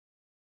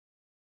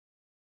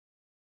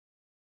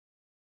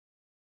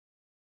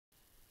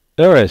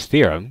Euler's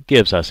theorem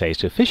gives us a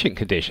sufficient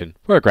condition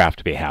for a graph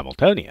to be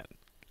Hamiltonian.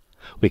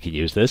 We can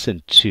use this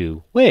in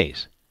two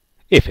ways.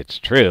 If it's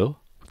true,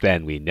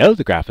 then we know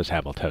the graph is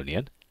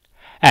Hamiltonian,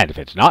 and if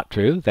it's not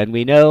true, then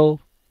we know,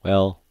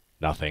 well,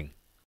 nothing.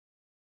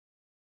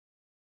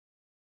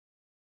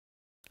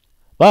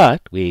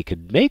 But we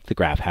could make the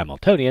graph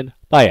Hamiltonian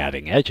by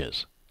adding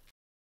edges.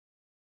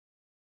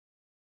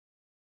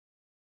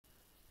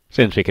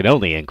 Since we can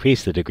only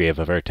increase the degree of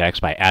a vertex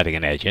by adding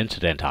an edge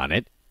incident on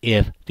it,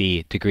 if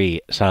the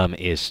degree sum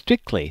is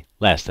strictly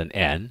less than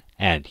n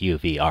and u,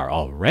 v are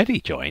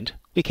already joined,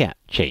 we can't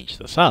change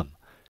the sum.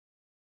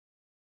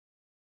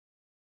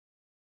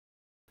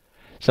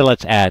 So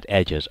let's add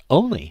edges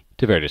only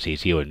to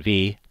vertices u and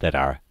v that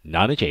are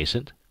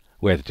non-adjacent,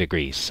 where the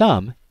degree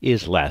sum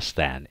is less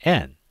than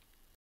n.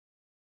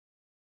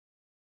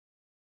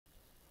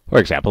 For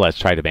example, let's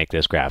try to make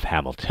this graph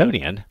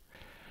Hamiltonian.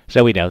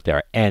 So we note there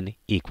are n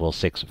equals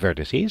 6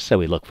 vertices, so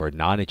we look for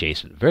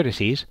non-adjacent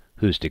vertices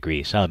whose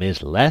degree sum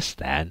is less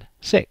than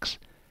 6.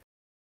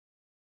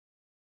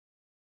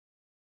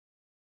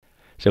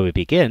 So we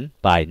begin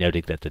by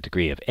noting that the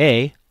degree of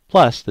A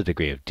plus the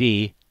degree of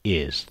D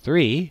is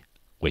 3,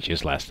 which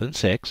is less than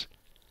 6.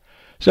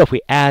 So if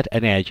we add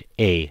an edge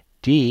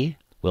AD,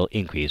 we'll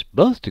increase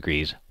both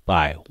degrees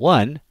by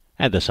 1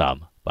 and the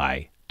sum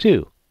by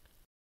 2.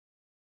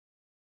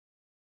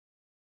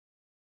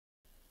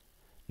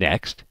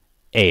 Next,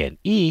 A and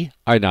E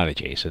are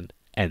non-adjacent,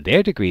 and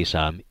their degree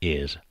sum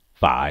is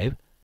 5.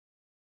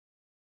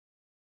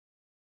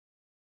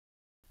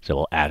 So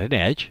we'll add an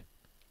edge.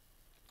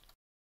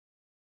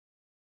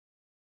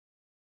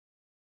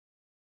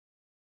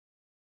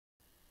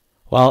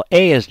 While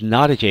A is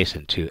not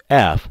adjacent to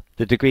F,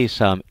 the degree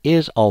sum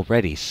is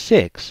already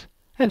 6,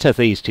 and so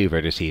these two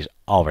vertices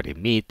already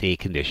meet the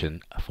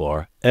condition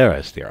for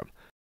Euler's theorem.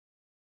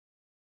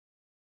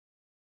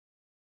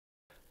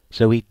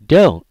 So we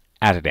don't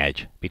add an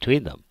edge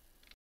between them.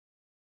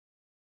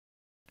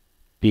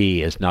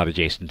 B is not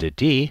adjacent to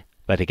D,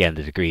 but again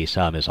the degree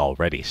sum is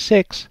already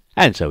 6,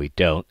 and so we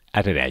don't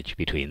add an edge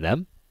between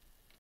them.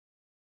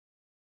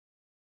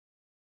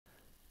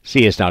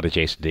 C is not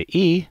adjacent to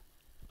E,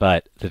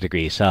 but the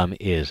degree sum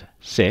is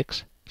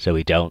 6, so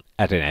we don't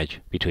add an edge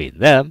between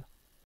them.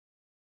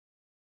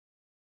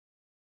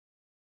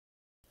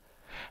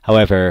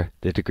 However,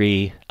 the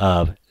degree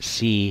of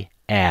C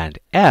and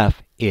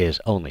F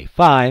is only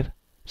 5,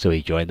 so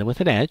we join them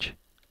with an edge.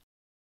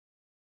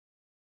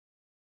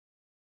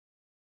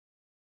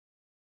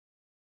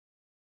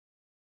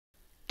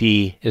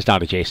 D is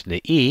not adjacent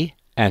to E,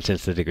 and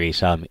since the degree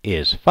sum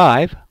is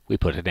 5, we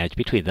put an edge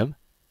between them.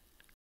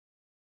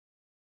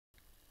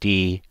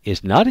 D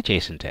is not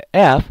adjacent to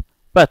F,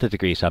 but the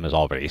degree sum is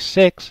already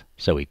 6,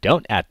 so we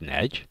don't add an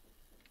edge.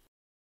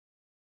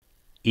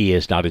 E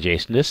is not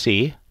adjacent to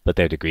C, but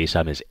their degree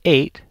sum is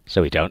 8,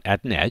 so we don't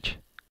add an edge.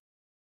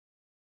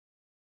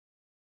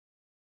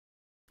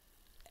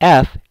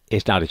 F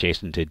is not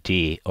adjacent to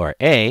D or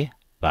A,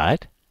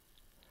 but,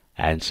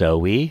 and so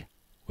we,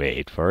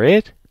 wait for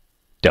it,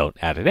 don't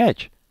add an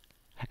edge.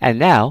 And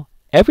now,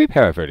 every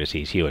pair of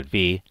vertices u and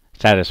v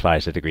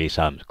satisfies the degree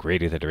sums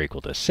greater than or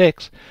equal to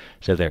 6,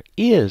 so there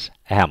is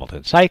a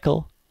Hamilton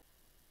cycle,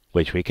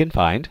 which we can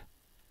find.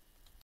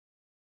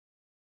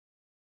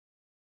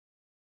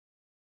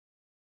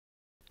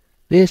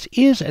 This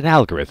is an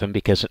algorithm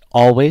because it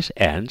always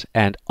ends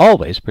and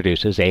always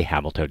produces a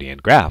Hamiltonian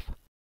graph.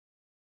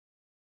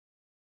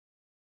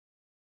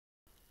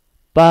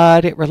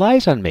 But it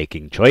relies on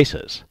making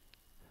choices.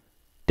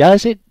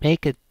 Does it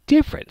make a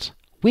difference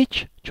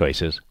which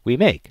choices we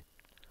make?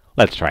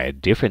 Let's try a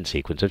different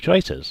sequence of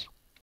choices.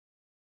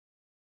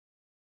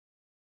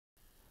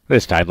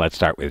 This time let's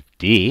start with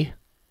D.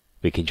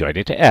 We can join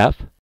it to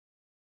F.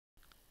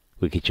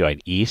 We can join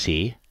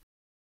EC,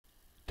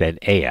 then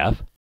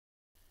AF,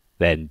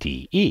 then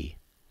DE.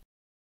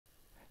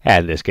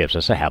 And this gives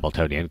us a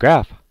Hamiltonian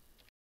graph.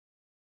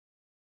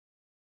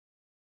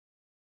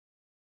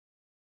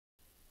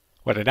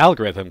 When an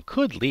algorithm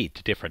could lead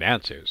to different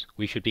answers,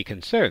 we should be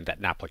concerned that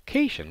an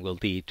application will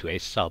lead to a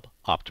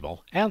suboptimal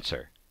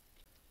answer.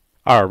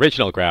 Our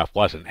original graph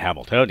wasn't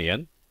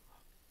Hamiltonian,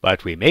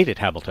 but we made it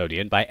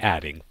Hamiltonian by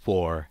adding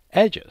 4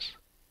 edges.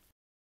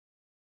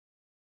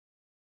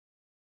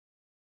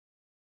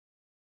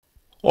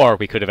 Or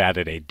we could have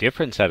added a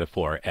different set of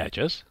 4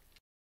 edges.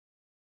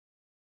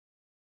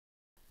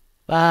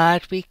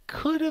 But we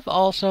could have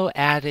also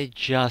added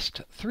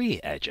just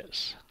 3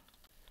 edges.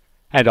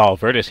 And all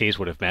vertices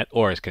would have met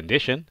Euler's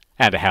condition,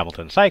 and a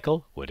Hamilton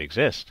cycle would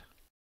exist.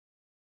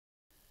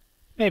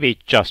 Maybe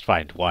just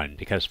find one,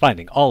 because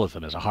finding all of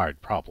them is a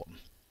hard problem.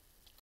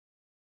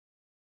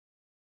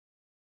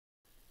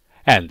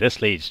 And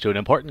this leads to an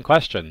important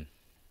question.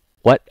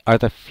 What are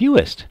the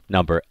fewest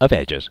number of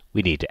edges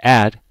we need to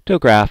add to a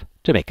graph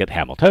to make it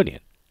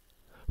Hamiltonian?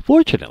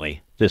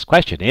 Fortunately, this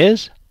question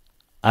is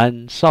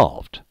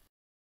unsolved.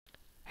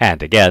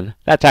 And again,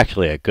 that's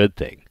actually a good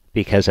thing,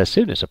 because as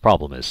soon as a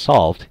problem is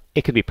solved,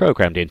 it can be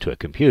programmed into a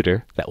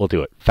computer that will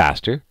do it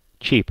faster,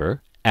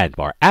 cheaper, and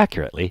more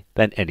accurately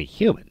than any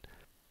human.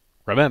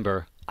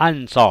 Remember,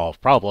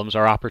 unsolved problems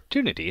are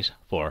opportunities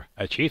for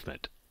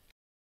achievement.